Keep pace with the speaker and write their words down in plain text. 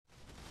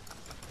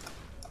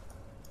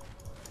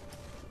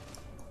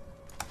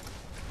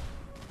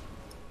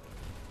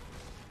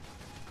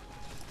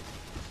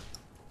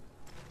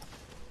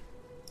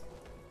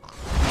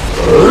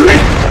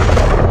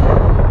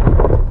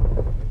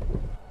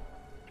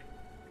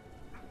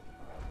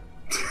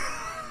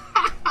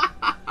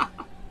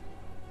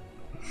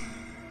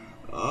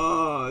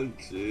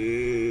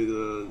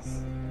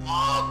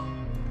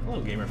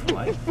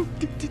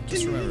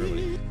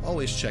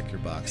always check your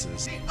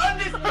boxes.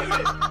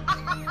 Undisputed!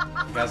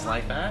 You guys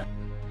like that?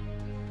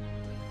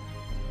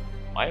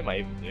 Why am I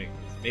even doing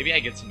this? Maybe I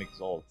get some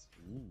exalts.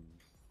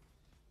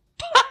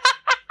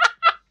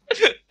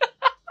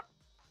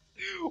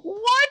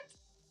 What?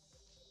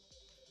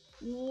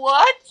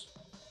 What?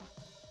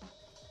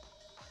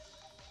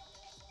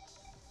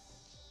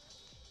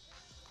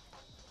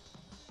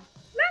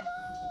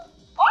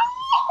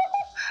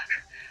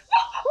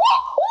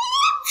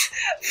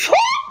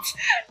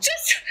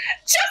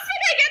 Just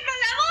when I get the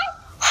level?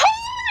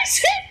 Holy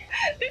shit!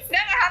 This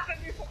never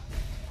happened before.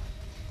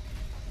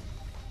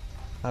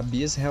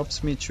 Abyss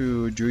helps me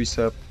to juice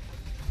up.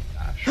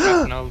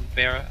 Shrapnel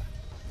bearer.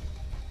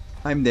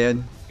 I'm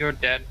dead. You're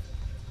dead.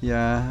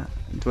 Yeah,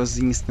 it was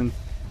instant.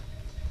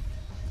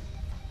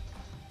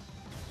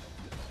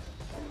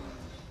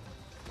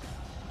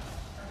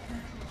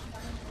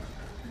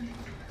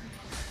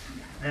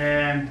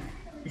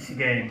 Easy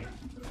game.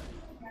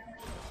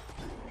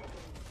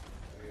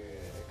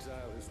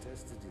 Exile has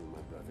tested you,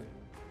 my brother.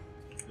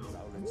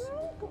 Now let's see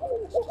what God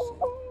has to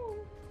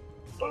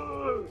say.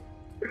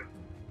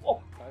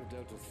 I've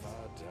dealt with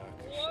far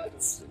darker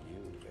shadows than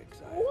you,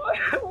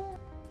 Exile.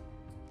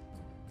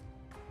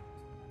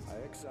 I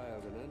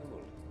exiled an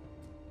animal.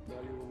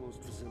 Now you almost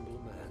resemble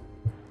a man.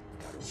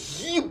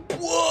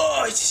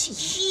 Ебать!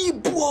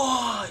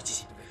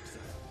 Ебать!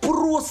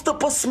 Просто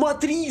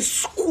посмотри,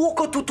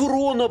 сколько тут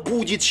урона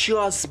будет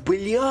сейчас,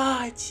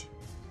 блять!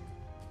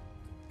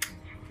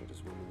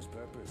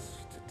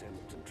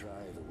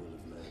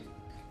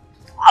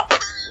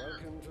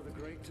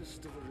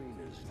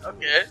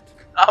 Okay,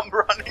 I'm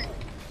running.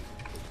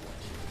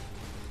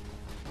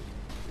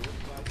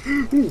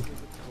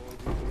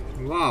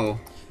 Wow.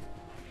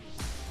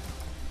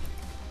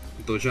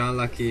 Doja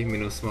unlucky,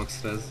 minus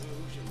max res.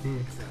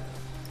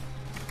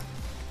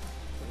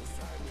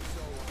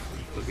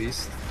 The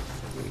beast.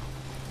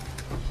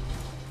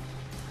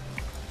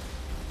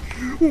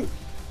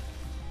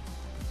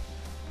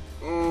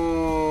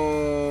 Oh,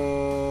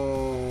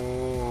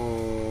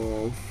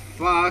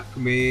 fuck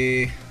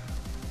me.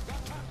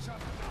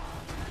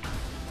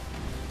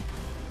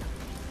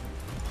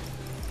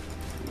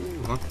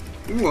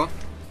 Ooh.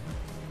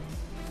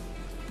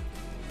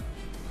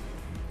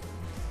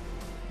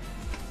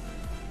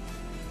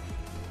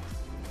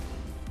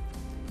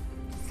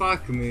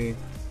 Fuck me.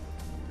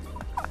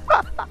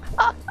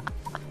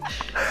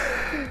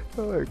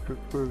 Ой,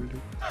 какой,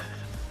 блин.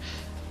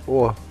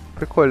 О,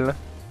 прикольно.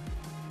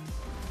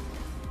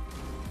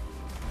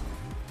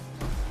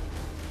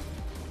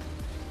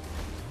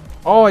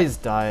 Oh, he's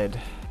died.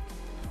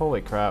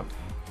 Holy crap.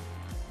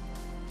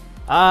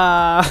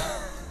 Ah.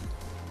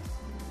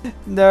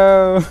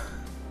 No.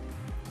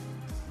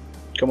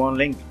 Come on,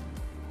 Link.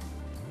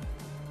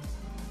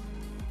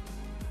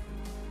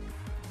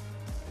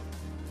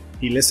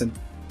 He listened.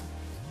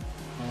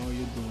 How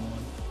you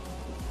doing?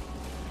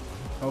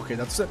 Okay,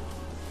 that's it.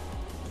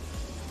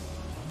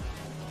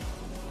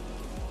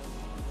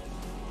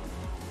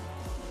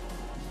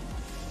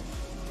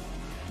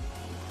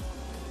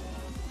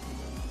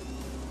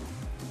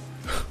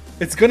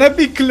 It's gonna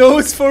be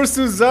close for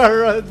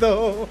Suzara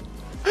though.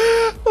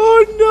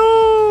 Oh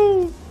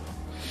no!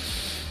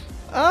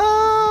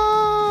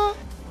 Ah!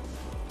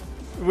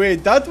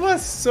 Wait, that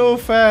was so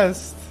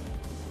fast.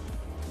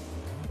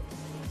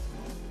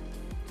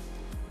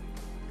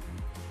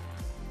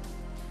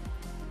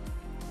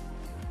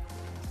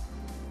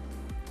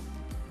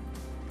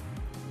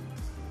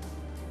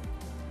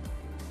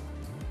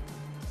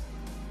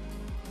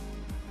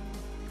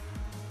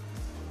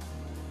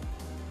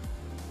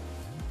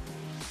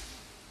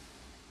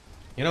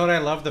 You know what I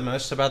love the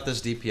most about this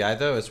DPI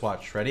though is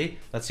watch. Ready?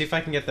 Let's see if I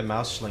can get the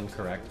mouse sling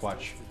correct.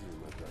 Watch.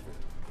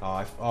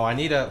 Oh, I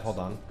need a... Hold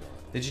on.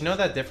 Did you know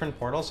that different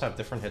portals have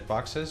different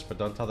hitboxes? But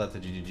don't tell that to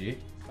GGG.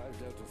 I've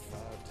dealt with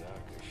far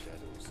darker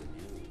shadows than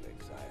you,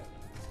 Exile.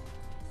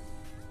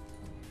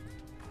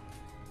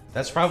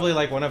 That's probably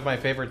like one of my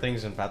favorite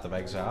things in Path of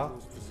Exile.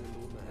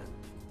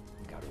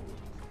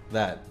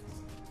 That.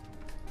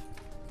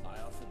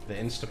 The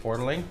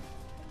insta-portaling.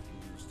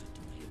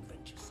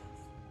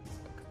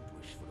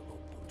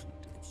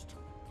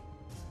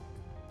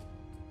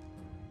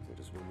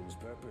 Woman's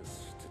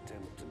purpose to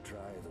tempt and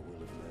try the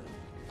will of man.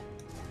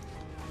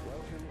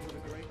 Welcome to the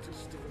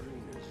greatest of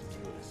arenas,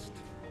 duelist.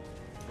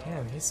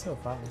 Damn, he's so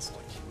fast.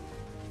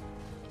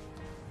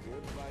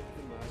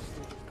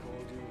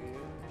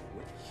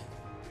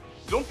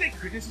 Don't take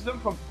criticism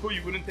from people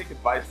you wouldn't take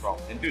advice from.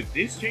 And dude,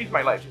 this changed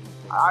my life.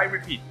 I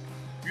repeat,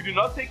 you do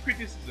not take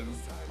criticism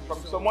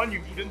from someone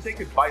you wouldn't take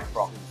advice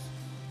from.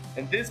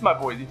 And this, my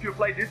boys, if you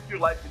apply this to your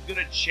life, it's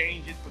gonna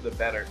change it for the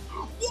better.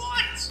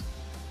 What?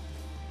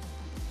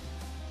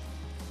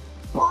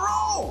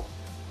 Bro!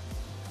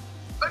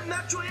 A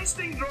natural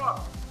instinct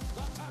drop!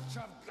 The touch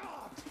of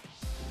God!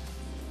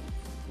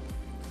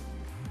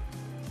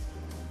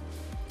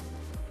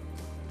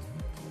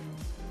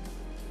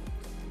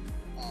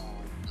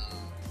 Oh no.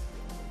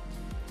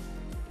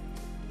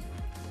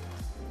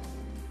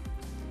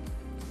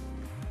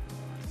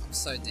 I'm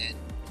so dead.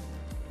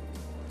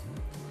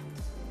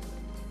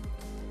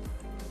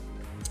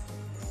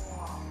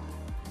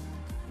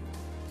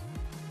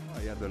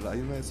 I had a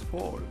nice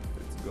fall.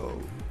 Let's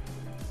go.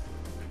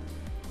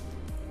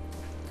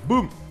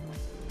 Boom!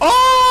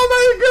 Oh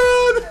my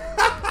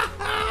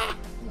god!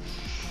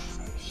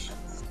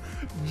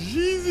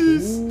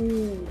 Jesus!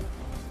 Ooh.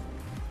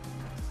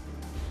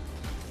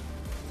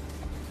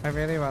 I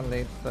really want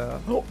late, so...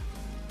 Oh.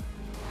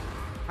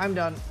 I'm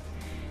done.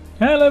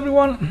 Hello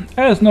everyone,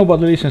 as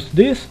nobody listens to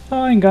this,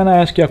 I'm gonna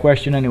ask you a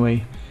question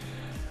anyway.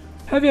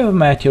 Have you ever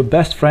met your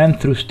best friend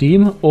through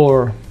Steam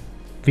or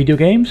video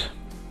games?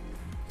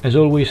 As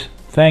always,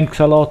 thanks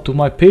a lot to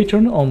my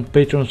Patreon on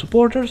Patreon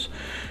supporters.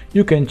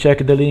 You can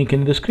check the link in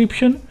the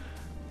description,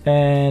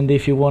 and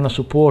if you wanna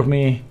support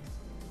me,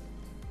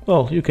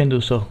 well, you can do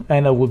so,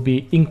 and I would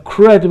be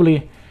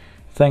incredibly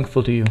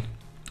thankful to you.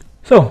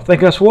 So,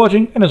 thank you guys for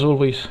watching, and as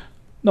always,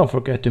 don't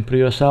forget to improve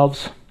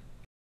yourselves.